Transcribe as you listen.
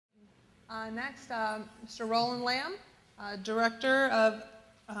Next, Mr. Roland Lamb, Director of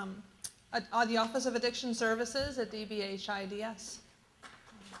the Office of Addiction Services at DBHIDS.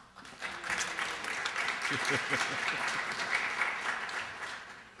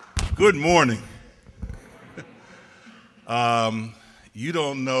 Good morning. You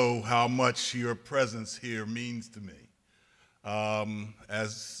don't know how much your presence here means to me.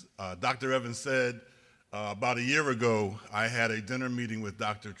 As Dr. Evans said, about a year ago, I had a dinner meeting with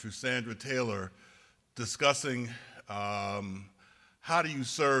Dr. Trusandra Taylor discussing how do you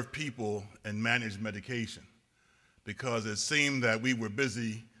serve people and manage medication, because it seemed that we were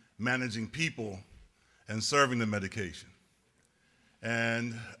busy managing people and serving the medication.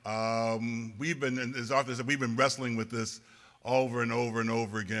 And as Arthur said, we've been wrestling with this over and over and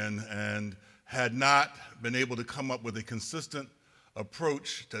over again, and had not been able to come up with a consistent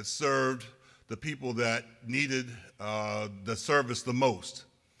approach that served the people that needed the service the most.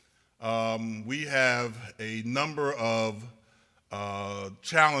 We have a number of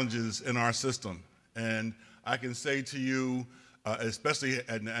challenges in our system, and I can say to you, especially,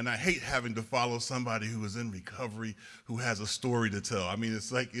 and I hate having to follow somebody who is in recovery who has a story to tell. I mean,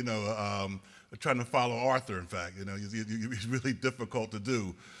 it's like, trying to follow Arthur, in fact. It's really difficult to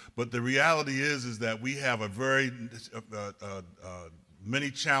do. But the reality is that we have a very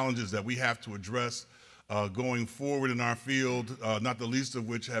many challenges that we have to address going forward in our field, not the least of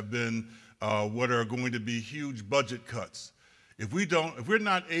which have been what are going to be huge budget cuts. If we're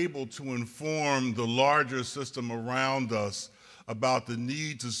not able to inform the larger system around us about the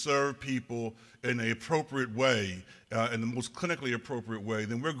need to serve people in an appropriate way, in the most clinically appropriate way,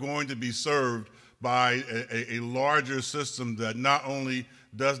 then we're going to be served by a larger system that not only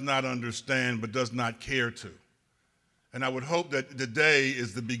does not understand, but does not care to. And I would hope that today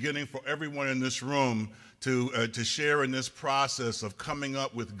is the beginning for everyone in this room to share in this process of coming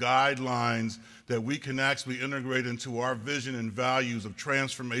up with guidelines that we can actually integrate into our vision and values of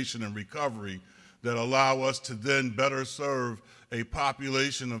transformation and recovery that allow us to then better serve a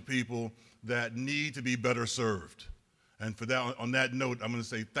population of people that need to be better served. And for that, on that note, I'm going to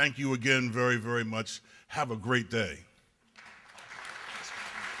say thank you again very, very much. Have a great day.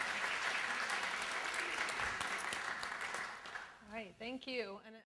 All right, thank you.